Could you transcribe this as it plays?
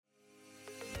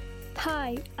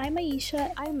Hi, I'm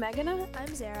Aisha. I'm Meghana.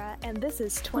 I'm Zara. And this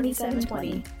is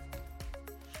 2720.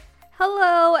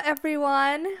 Hello,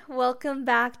 everyone. Welcome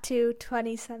back to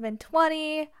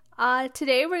 2720.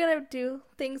 Today we're going to do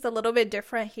things a little bit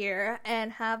different here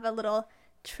and have a little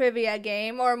trivia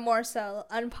game, or more so,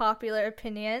 unpopular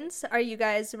opinions. Are you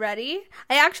guys ready?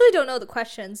 I actually don't know the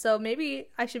question, so maybe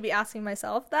I should be asking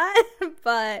myself that.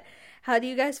 But how do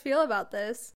you guys feel about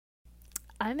this?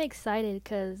 I'm excited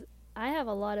because I have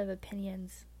a lot of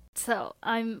opinions. So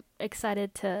I'm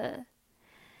excited to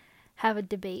have a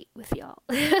debate with y'all.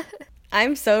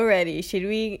 I'm so ready. Should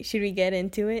we get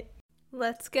into it?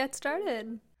 Let's get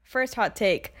started. First hot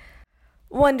take.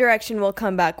 One Direction will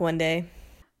come back one day.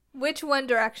 Which One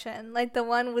Direction? Like the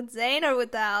one with Zayn or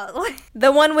without?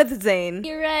 The one with Zayn.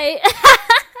 You're right.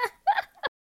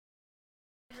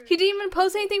 He didn't even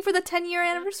post anything for the 10-year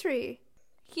anniversary.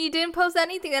 He didn't post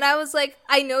anything, and I was like,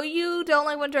 I know you don't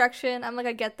like One Direction. I'm like,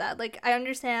 I get that. Like, I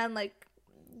understand, like,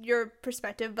 your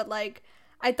perspective, but, like,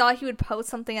 I thought he would post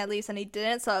something at least, and he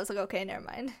didn't, so I was like, okay, never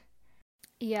mind.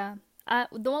 Yeah.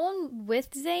 The one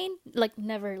with Zayn, like,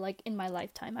 never, like, in my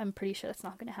lifetime. I'm pretty sure that's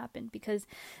not going to happen, because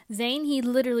Zayn, he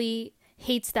literally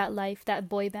hates that life, that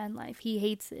boy band life. He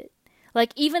hates it.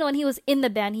 Like, even when he was in the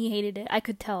band, he hated it. I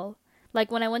could tell. Like,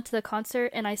 when I went to the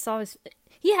concert and I saw his...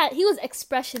 He was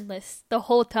expressionless the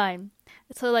whole time.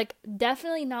 So, like,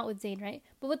 definitely not with Zayn, right?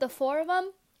 But with the four of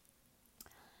them,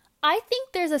 I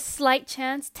think there's a slight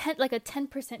chance, like a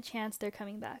 10% chance they're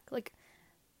coming back. Like,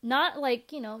 not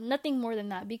like, nothing more than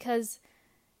that. Because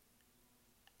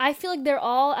I feel like they're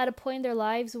all at a point in their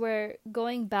lives where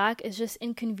going back is just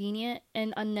inconvenient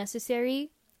and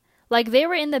unnecessary. Like, they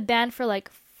were in the band for,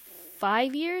 like,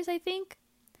 5 years, I think.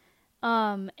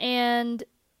 And...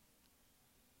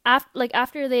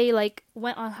 After they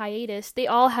went on hiatus, they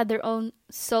all had their own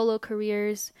solo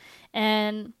careers,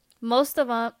 and most of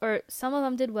them, or some of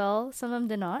them, did well, some of them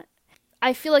did not.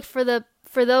 I feel like for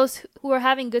those who are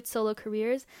having good solo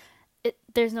careers,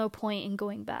 there's no point in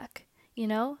going back,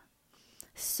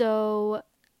 So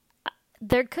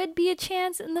there could be a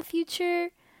chance in the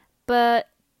future, but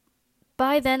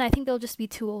by then I think they'll just be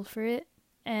too old for it,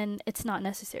 and it's not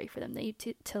necessary for them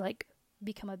to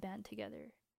become a band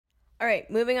together. All right,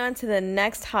 moving on to the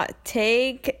next hot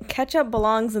take. Ketchup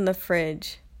belongs in the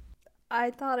fridge. I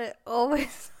thought it always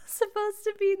was supposed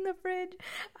to be in the fridge.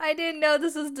 I didn't know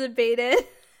this was debated.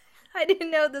 I didn't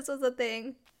know this was a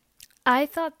thing. I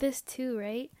thought this too,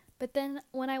 right? But then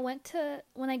when I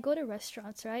go to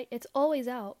restaurants, right, it's always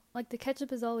out. Like, the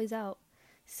ketchup is always out.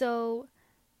 So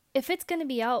if it's going to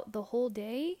be out the whole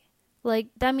day, like,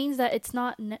 that means that it's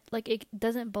not, it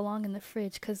doesn't belong in the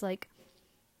fridge, because, like,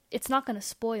 it's not going to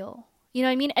spoil. You know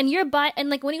what I mean? And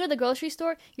when you go to the grocery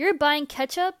store, you're buying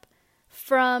ketchup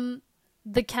from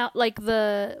the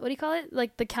what do you call it?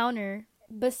 Like, the counter.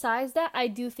 Besides that, I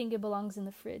do think it belongs in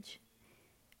the fridge.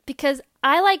 Because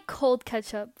I like cold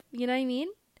ketchup. You know what I mean?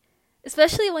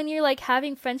 Especially when you're, like,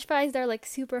 having french fries that are, like,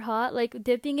 super hot, like,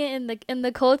 dipping it in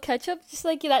the cold ketchup, just,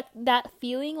 like, that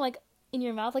feeling, like, in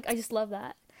your mouth. Like, I just love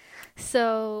that.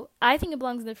 So, I think it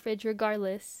belongs in the fridge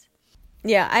regardless.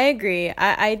 Yeah, I agree.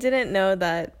 I didn't know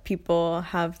that people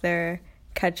have their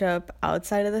ketchup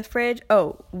outside of the fridge.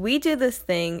 Oh, we do this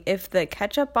thing. If the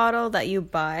ketchup bottle that you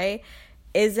buy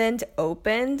isn't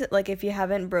opened, like if you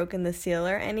haven't broken the seal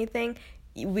or anything,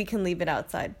 we can leave it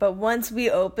outside. But once we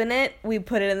open it, we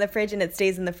put it in the fridge and it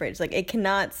stays in the fridge. Like, it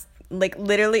cannot, like,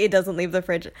 literally it doesn't leave the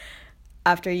fridge.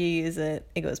 After you use it,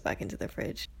 it goes back into the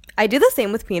fridge. I do the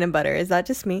same with peanut butter. Is that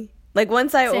just me? Like,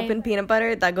 once I open peanut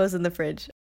butter, that goes in the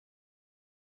fridge.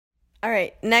 All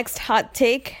right, next hot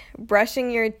take.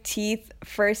 Brushing your teeth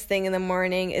first thing in the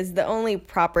morning is the only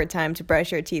proper time to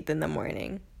brush your teeth in the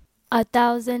morning.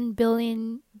 1,000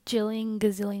 billion jillion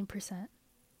gazillion %.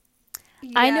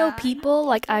 Yeah. I know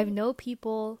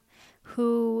people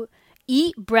who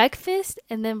eat breakfast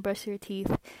and then brush their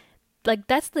teeth. Like,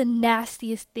 that's the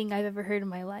nastiest thing I've ever heard in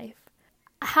my life.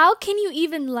 How can you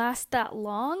even last that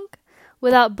long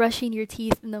without brushing your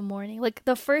teeth in the morning? Like,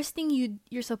 the first thing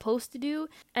you're supposed to do,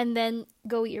 and then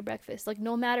go eat your breakfast. Like,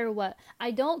 no matter what.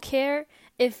 I don't care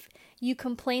if you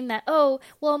complain that, oh,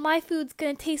 well, my food's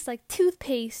gonna taste like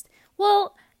toothpaste.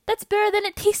 Well, that's better than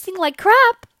it tasting like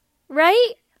crap,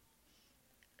 right?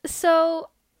 So,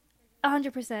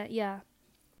 100%, yeah.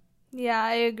 Yeah,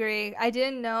 I agree. I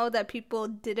didn't know that people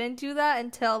didn't do that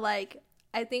until, like,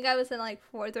 I think I was in, like,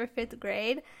 4th or 5th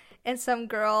grade. And some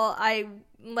girl, I,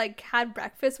 like, had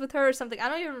breakfast with her or something. I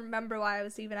don't even remember why I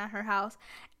was even at her house.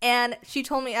 And she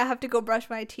told me I have to go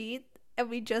brush my teeth. And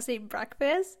we just ate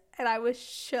breakfast. And I was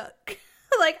shook.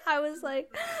 Like, I was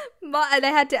like, Mom, and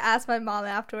I had to ask my mom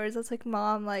afterwards. I was like,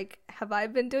 Mom, like, have I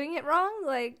been doing it wrong?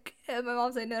 Like, and my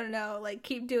mom said, no, like,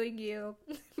 keep doing you.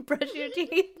 Brush your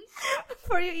teeth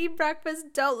before you eat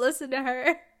breakfast. Don't listen to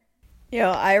her.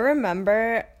 Yo, I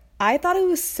remember I thought it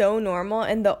was so normal,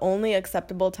 and the only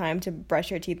acceptable time to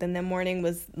brush your teeth in the morning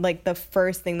was like the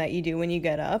first thing that you do when you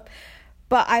get up.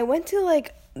 But I went to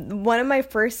like one of my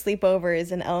first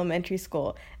sleepovers in elementary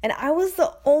school, and I was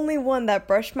the only one that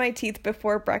brushed my teeth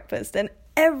before breakfast, and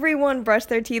everyone brushed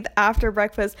their teeth after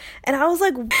breakfast. And I was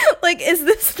like, is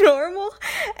this normal?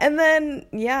 And then,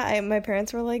 yeah, my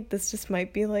parents were like, this just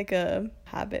might be like a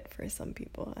habit for some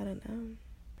people. I don't know.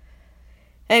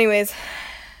 Anyways,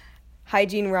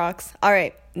 hygiene rocks. All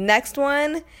right, next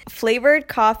one. Flavored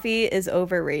coffee is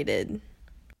overrated.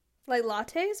 Like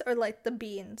lattes or like the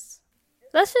beans?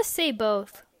 Let's just say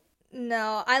both.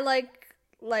 No, I like,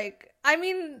 I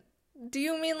mean, do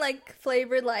you mean like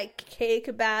flavored like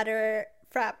cake batter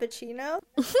frappuccino?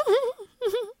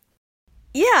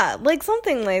 Yeah, like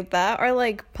something like that. Or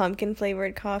like pumpkin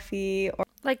flavored coffee. Or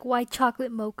Like white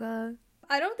chocolate mocha.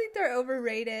 I don't think they're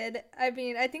overrated. I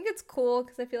mean, I think it's cool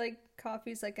because I feel like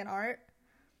coffee's like an art.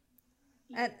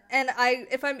 And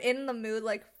if I'm in the mood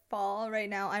like fall right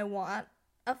now, I want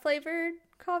a flavored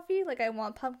coffee. Like, I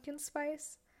want pumpkin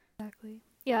spice. Exactly.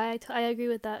 Yeah, I agree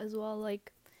with that as well.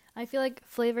 Like, I feel like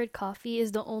flavored coffee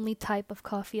is the only type of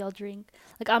coffee I'll drink.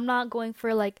 Like, I'm not going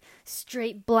for like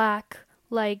straight black,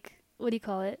 like, what do you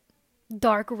call it?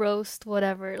 Dark roast,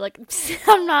 whatever. Like,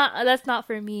 that's not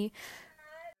for me.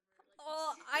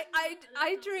 Oh,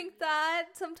 I drink that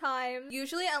sometimes.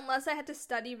 Usually, unless I had to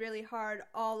study really hard,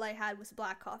 all I had was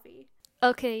black coffee.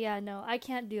 Okay, yeah, no, I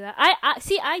can't do that.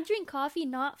 I drink coffee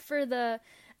not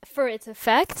for its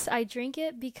effects. I drink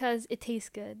it because it tastes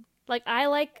good. Like,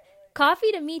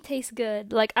 coffee to me tastes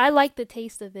good. Like, I like the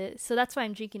taste of it, so that's why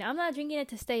I'm drinking it. I'm not drinking it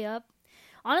to stay up.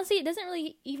 Honestly, it doesn't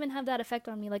really even have that effect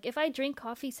on me. Like, if I drink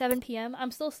coffee 7 p.m.,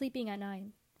 I'm still sleeping at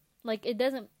 9. Like, it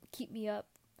doesn't keep me up.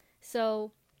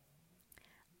 So,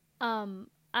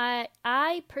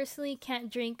 I personally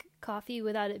can't drink coffee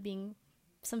without it being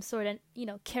some sort of,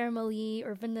 caramelly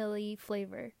or vanilla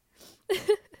flavor.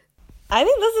 I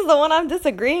think this is the one I'm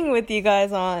disagreeing with you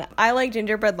guys on. I like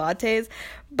gingerbread lattes,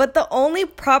 but the only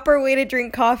proper way to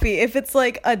drink coffee, if it's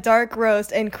like a dark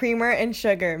roast and creamer and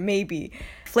sugar, maybe.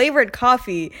 Flavored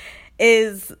coffee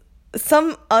is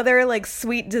some other like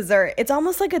sweet dessert. It's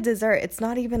almost like a dessert. It's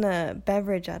not even a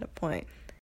beverage at a point.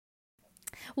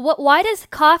 Why does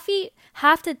coffee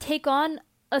have to take on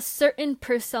a certain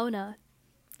persona?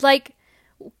 Like,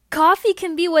 coffee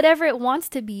can be whatever it wants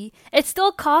to be. It's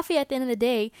still coffee at the end of the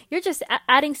day. You're just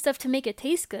adding stuff to make it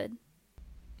taste good.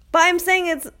 But I'm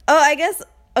saying I guess,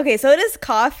 okay, so it is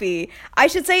coffee. I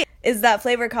should say is that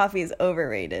flavored coffee is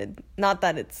overrated. Not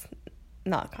that it's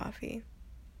not coffee.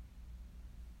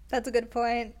 That's a good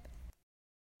point.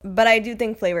 But I do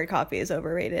think flavored coffee is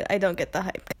overrated. I don't get the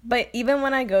hype. But even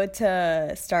when I go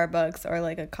to Starbucks or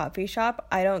like a coffee shop,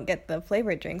 I don't get the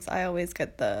flavored drinks. I always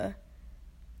get the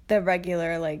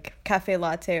regular like cafe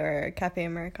latte or cafe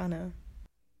americano.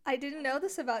 I didn't know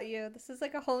this about you. This is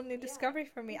like a whole new discovery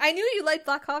for me. I knew you liked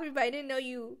black coffee, but I didn't know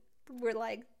you were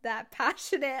like that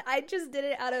passionate. I just did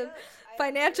it out of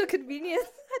financial convenience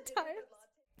at times.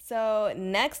 So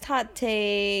next hot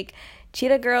take,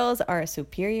 Cheetah Girls are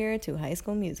superior to High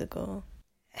School Musical.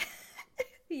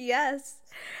 Yes.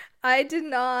 I did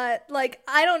not, like,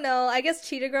 I don't know. I guess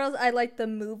Cheetah Girls, I like the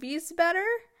movies better.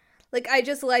 Like, I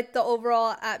just like the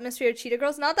overall atmosphere of Cheetah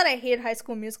Girls. Not that I hate High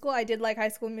School Musical. I did like High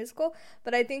School Musical.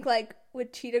 But I think, like,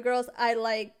 with Cheetah Girls, I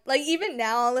like, even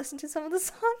now I'll listen to some of the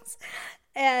songs.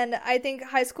 And I think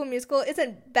High School Musical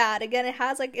isn't bad. Again, it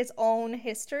has, like, its own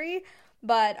history.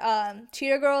 But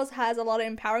Cheetah Girls has a lot of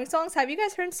empowering songs. Have you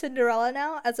guys heard Cinderella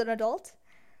now as an adult?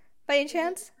 By any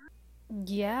chance?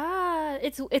 Yeah,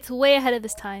 it's way ahead of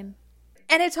its time.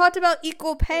 And it talked about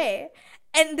equal pay.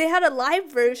 And they had a live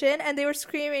version, and they were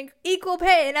screaming, equal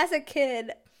pay. And as a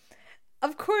kid,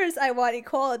 of course I want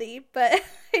equality, but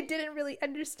I didn't really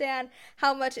understand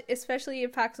how much it especially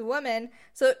impacts women.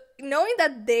 So knowing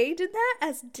that they did that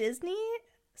as Disney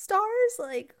stars,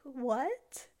 like,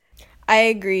 what? I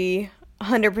agree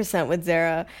 100% with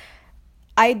Zara.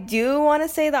 I do want to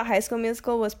say that High School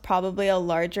Musical was probably a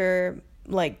larger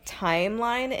like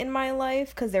timeline in my life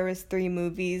because there was 3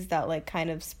 movies that like kind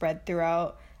of spread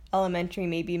throughout elementary,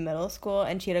 maybe middle school,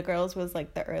 and Cheetah Girls was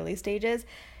like the early stages.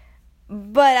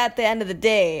 But at the end of the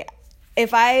day,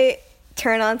 if I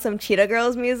turn on some Cheetah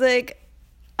Girls music,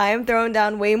 I am throwing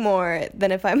down way more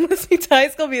than if I'm listening to High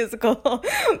School Musical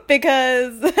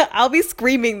because I'll be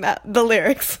screaming the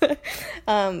lyrics.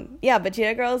 Yeah, but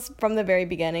Cheetah Girls, from the very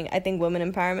beginning, I think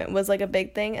women empowerment was like a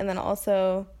big thing, and then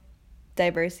also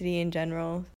diversity in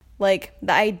general. Like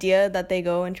the idea that they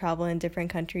go and travel in different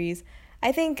countries.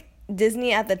 I think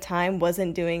Disney at the time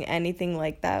wasn't doing anything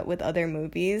like that with other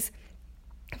movies.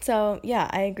 So yeah,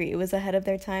 I agree. It was ahead of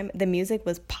their time. The music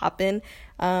was poppin'.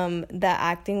 The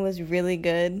acting was really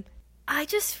good. I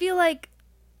just feel like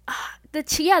the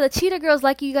Cheetah Girls,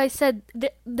 like you guys said,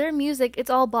 their music, it's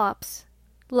all bops.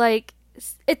 Like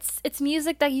it's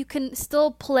music that you can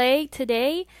still play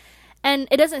today, and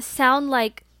it doesn't sound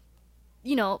like,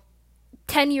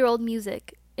 10-year-old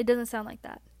music. It doesn't sound like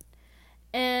that.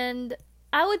 And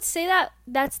I would say that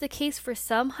that's the case for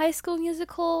some High School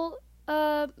Musical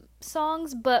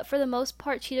songs, but for the most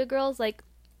part, Cheetah Girls, like,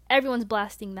 everyone's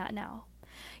blasting that now.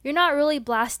 You're not really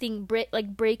blasting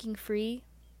Breaking Free.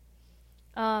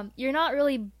 You're not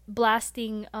really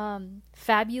blasting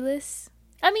Fabulous.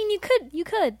 I mean, you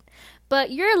could,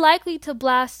 but you're likely to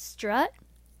blast Strut.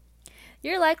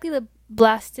 You're likely to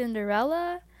blast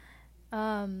Cinderella.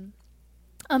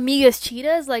 Amiga's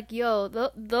Cheetahs, like, yo,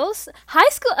 those High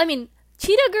School, I mean,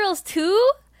 Cheetah Girls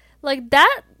 2, like,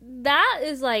 that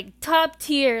is, like, top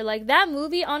tier. Like, that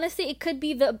movie, honestly, it could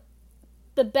be the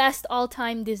best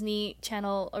all-time Disney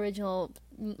Channel original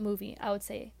movie, I would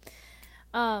say.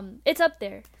 It's up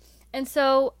there. And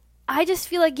so, I just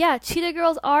feel like, yeah, Cheetah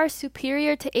Girls are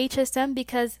superior to HSM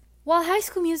because while High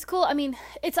School Musical, I mean,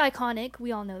 it's iconic,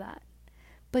 we all know that.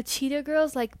 But Cheetah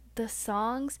Girls, like, the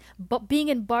songs, but being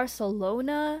in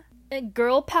Barcelona, and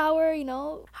girl power,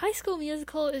 High School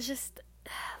Musical is just,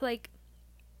 like,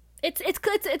 it's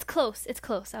close. It's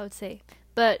close, I would say.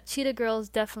 But Cheetah Girls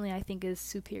definitely, I think, is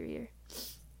superior.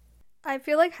 I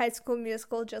feel like High School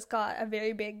Musical just got a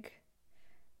very big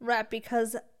rep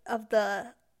because of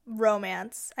the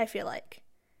romance, I feel like.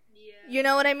 Yeah. You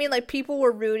know what I mean? Like, people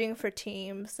were rooting for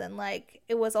teams, and, like,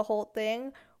 it was a whole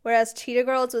thing. Whereas Cheetah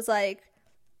Girls was, like,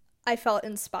 I felt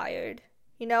inspired.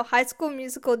 High School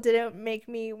Musical didn't make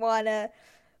me wanna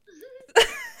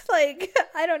like,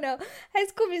 I don't know. High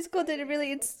School Musical didn't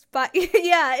really inspire.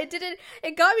 Yeah, it didn't.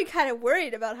 It got me kind of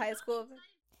worried about high school.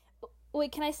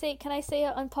 Wait, can I say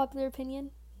an unpopular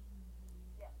opinion?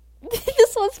 Yeah.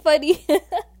 This one's funny.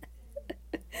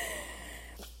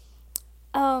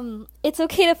 It's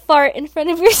okay to fart in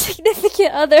front of your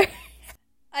significant other.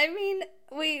 I mean,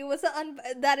 wait, was it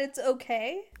that it's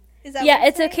okay? Is that yeah,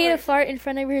 it's okay to fart in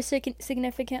front of your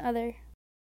significant other.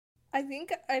 I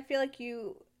feel like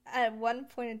you, at one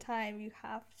point in time, you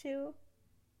have to.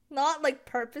 Not, like,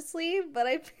 purposely, but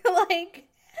I feel like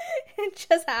it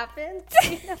just happens.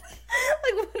 Like,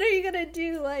 what are you gonna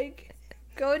do? Like,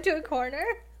 go into a corner?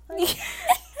 Like...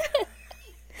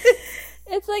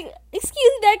 It's like,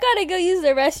 excuse me, I gotta go use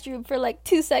the restroom for, like,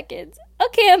 2 seconds.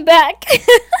 Okay, I'm back.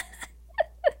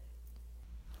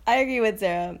 I agree with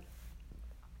Sarah.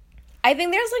 I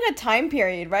think there's, like, a time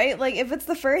period, right? Like, if it's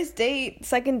the first date,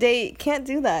 second date, can't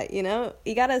do that, You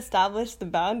gotta establish the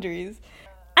boundaries.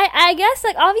 I guess,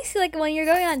 like, obviously, like, when you're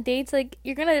going on dates, like,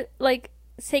 you're gonna, like,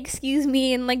 say excuse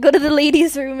me and, like, go to the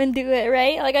ladies' room and do it,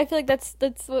 right? Like, I feel like that's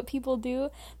what people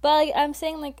do. But, like, I'm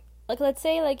saying, like, let's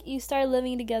say, like, you start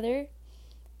living together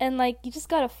and, like, you just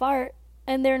gotta fart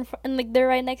and they're they're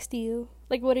right next to you.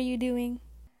 Like, what are you doing?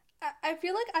 I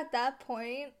feel like at that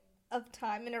point of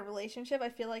time in a relationship, I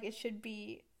feel like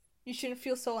you shouldn't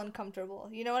feel so uncomfortable.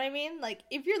 You know what I mean? Like,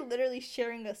 if you're literally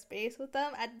sharing a space with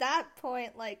them, at that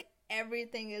point, like,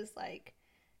 everything is, like,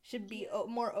 should be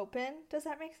more open. Does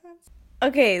that make sense?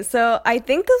 Okay, so I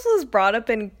think this was brought up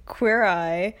in Queer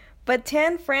Eye, but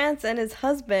Tan France and his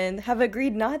husband have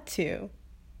agreed not to.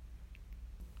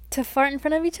 To fart in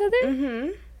front of each other?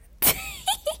 Mm-hmm.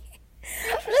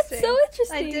 That's so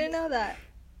interesting. I didn't know that.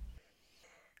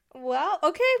 Well,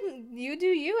 okay, you do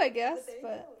you, I guess,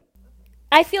 but...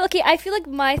 I feel like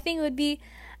my thing would be,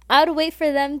 I would wait for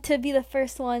them to be the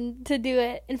first one to do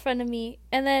it in front of me,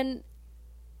 and then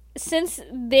since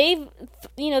they've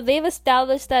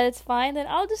established that it's fine, then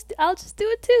I'll just do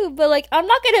it too. But, like, I'm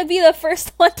not gonna be the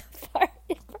first one to fart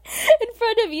in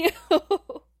front of you.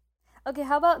 Okay,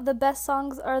 how about the best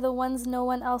songs are the ones no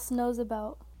one else knows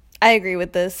about? I agree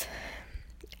with this.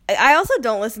 I also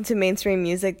don't listen to mainstream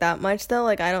music that much, though.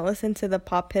 Like, I don't listen to the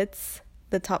pop hits,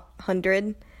 the top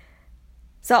 100.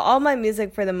 So all my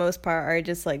music, for the most part, are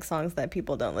just, like, songs that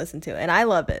people don't listen to. And I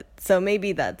love it. So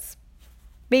maybe that's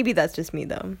just me,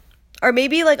 though. Or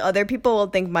maybe, like, other people will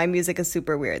think my music is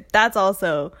super weird. That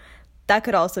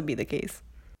could also be the case.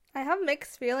 I have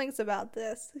mixed feelings about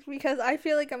this because I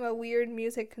feel like I'm a weird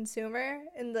music consumer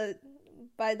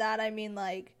by that I mean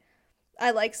like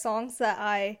I like songs that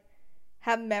I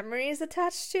have memories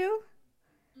attached to.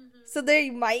 So they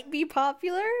might be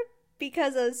popular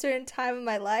because at a certain time in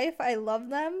my life I love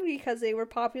them because they were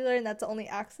popular and that's the only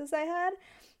access I had.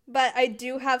 But I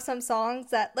do have some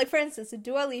songs that, like for instance,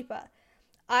 Dua Lipa.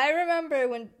 I remember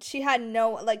when she had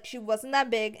she wasn't that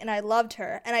big and I loved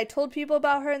her. And I told people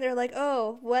about her and they're like,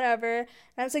 oh, whatever. And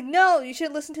I was like, no, you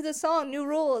should listen to this song, New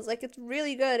Rules. Like, it's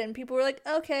really good. And people were like,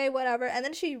 okay, whatever. And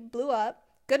then she blew up.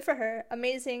 Good for her.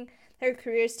 Amazing. Her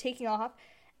career is taking off.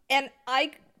 And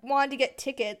I wanted to get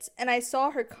tickets and I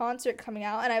saw her concert coming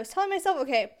out and I was telling myself,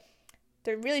 okay,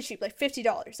 they're really cheap, like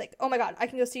 $50. Like, oh my god, I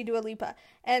can go see Dua Lipa.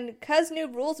 And because New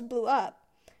Rules blew up,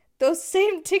 those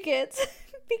same tickets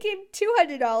became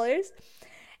 $200.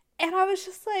 And I was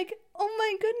just like, oh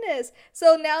my goodness.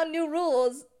 So now New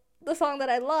Rules, the song that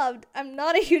I loved, I'm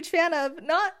not a huge fan of.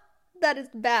 Not that it's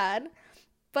bad,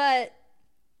 but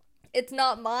it's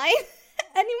not mine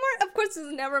anymore. Of course,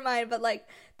 it's never mine, but like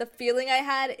the feeling I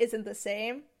had isn't the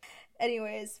same.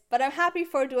 Anyways, but I'm happy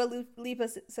for Dua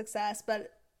Lipa's success,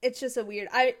 but it's just a weird,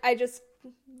 I just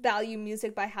value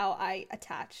music by how I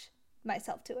attach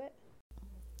myself to it.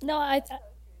 No,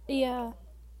 yeah.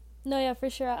 No, yeah, for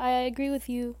sure. I agree with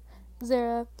you,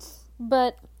 Zara.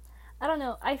 But, I don't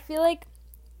know. I feel like,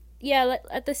 yeah, like,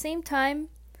 at the same time,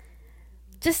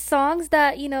 just songs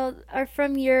that, you know, are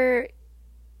from your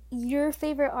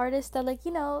favorite artist that, like,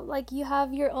 you know, like, you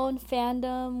have your own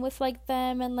fandom with, like,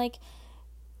 them and, like,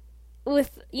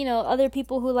 with, you know, other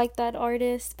people who like that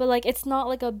artist. But, like, it's not,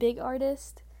 like, a big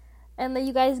artist. And that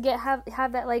you guys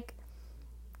have that, like,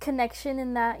 connection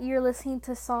in that you're listening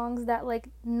to songs that like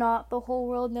not the whole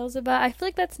world knows about. I feel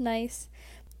like that's nice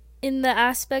in the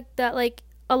aspect that like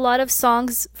a lot of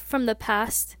songs from the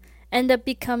past end up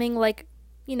becoming like,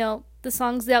 you know, the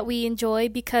songs that we enjoy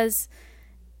because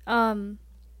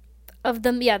of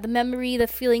them, the memory, the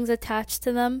feelings attached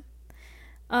to them.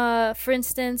 For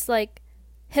instance, like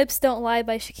Hips Don't Lie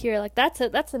by Shakira, like that's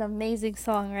an amazing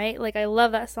song, right? Like I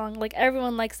love that song. Like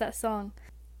everyone likes that song.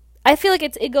 I feel like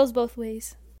it goes both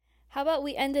ways. How about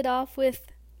we end it off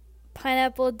with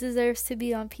Pineapple Deserves to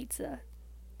Be on Pizza?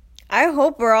 I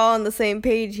hope we're all on the same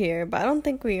page here, but I don't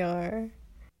think we are.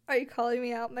 Are you calling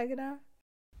me out, Meghana?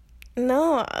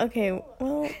 No, okay,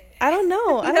 well, I don't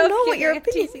know. I don't know what your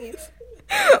opinion is.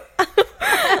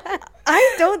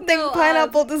 I don't think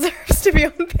pineapple deserves to be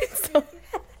on pizza.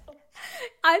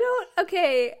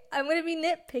 Okay, I'm gonna be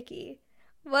nitpicky.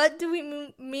 What do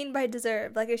we mean by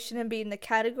deserve? Like it shouldn't be in the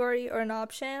category or an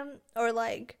option? Or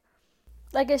like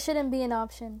it shouldn't be an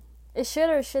option. It should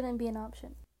or shouldn't be an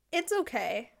option. It's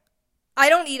okay. I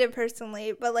don't eat it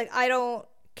personally, but like I don't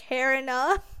care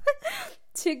enough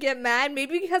to get mad.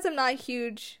 Maybe because I'm not a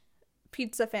huge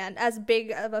pizza fan, as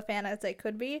big of a fan as I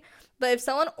could be. But if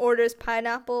someone orders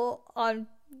pineapple on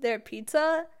their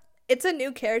pizza, it's a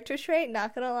new character trait,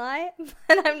 not gonna lie.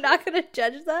 And I'm not gonna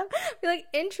judge them. Be like,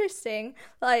 interesting.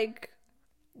 Like,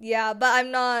 yeah, but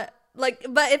I'm not like,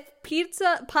 but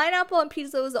if pineapple on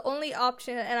pizza was the only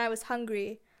option and I was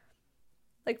hungry,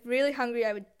 like really hungry,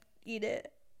 I would eat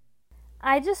it.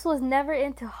 I just was never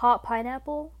into hot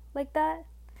pineapple like that.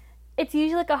 It's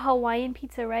usually like a Hawaiian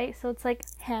pizza, right? So it's like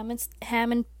ham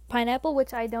and pineapple,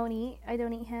 which I don't eat. I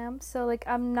don't eat ham. So like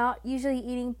I'm not usually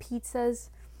eating pizzas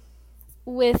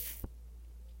with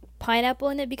pineapple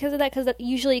in it because of that, because that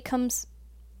usually comes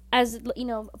as, you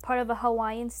know, part of a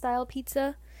Hawaiian style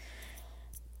pizza.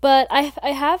 But I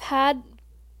have had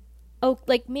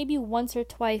like maybe once or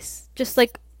twice just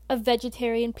like a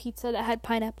vegetarian pizza that had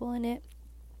pineapple in it.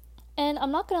 And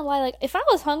I'm not gonna lie, like if I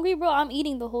was hungry, bro, I'm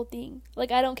eating the whole thing. Like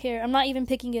I don't care. I'm not even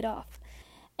picking it off.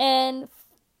 And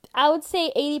I would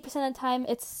say 80% of the time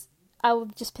I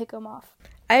would just pick them off.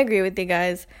 I agree with you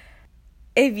guys.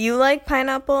 If you like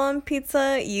pineapple on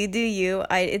pizza, you do you.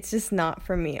 It's just not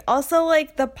for me. Also,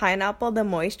 like the pineapple, the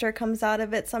moisture comes out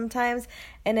of it sometimes,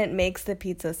 and it makes the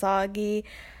pizza soggy.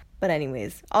 But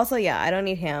anyways, also, yeah, I don't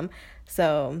eat ham.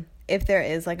 So if there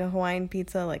is like a Hawaiian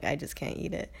pizza, like I just can't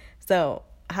eat it. So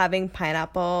having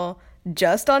pineapple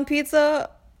just on pizza,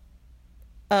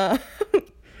 I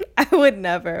would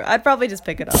never. I'd probably just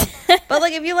pick it up. But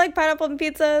like if you like pineapple on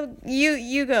pizza,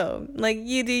 you go. Like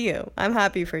you do you. I'm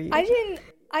happy for you. I didn't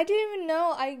even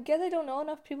know. I guess I don't know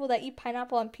enough people that eat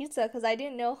pineapple on pizza because I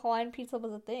didn't know Hawaiian pizza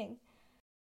was a thing.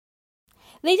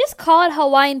 They just call it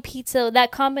Hawaiian pizza,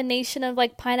 that combination of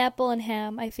like pineapple and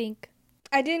ham, I think.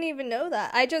 I didn't even know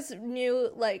that. I just knew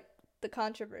like the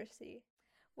controversy.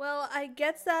 Well, I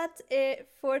guess that's it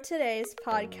for today's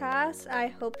podcast. I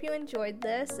hope you enjoyed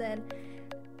this and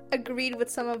agreed with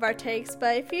some of our takes,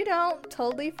 but if you don't,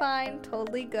 totally fine,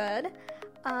 totally good.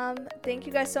 Thank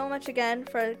you guys so much again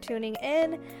for tuning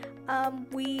in.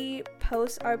 We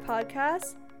post our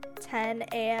podcast 10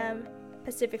 a.m.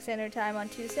 Pacific Standard Time on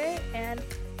Tuesday, and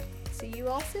see you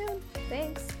all soon.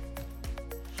 Thanks.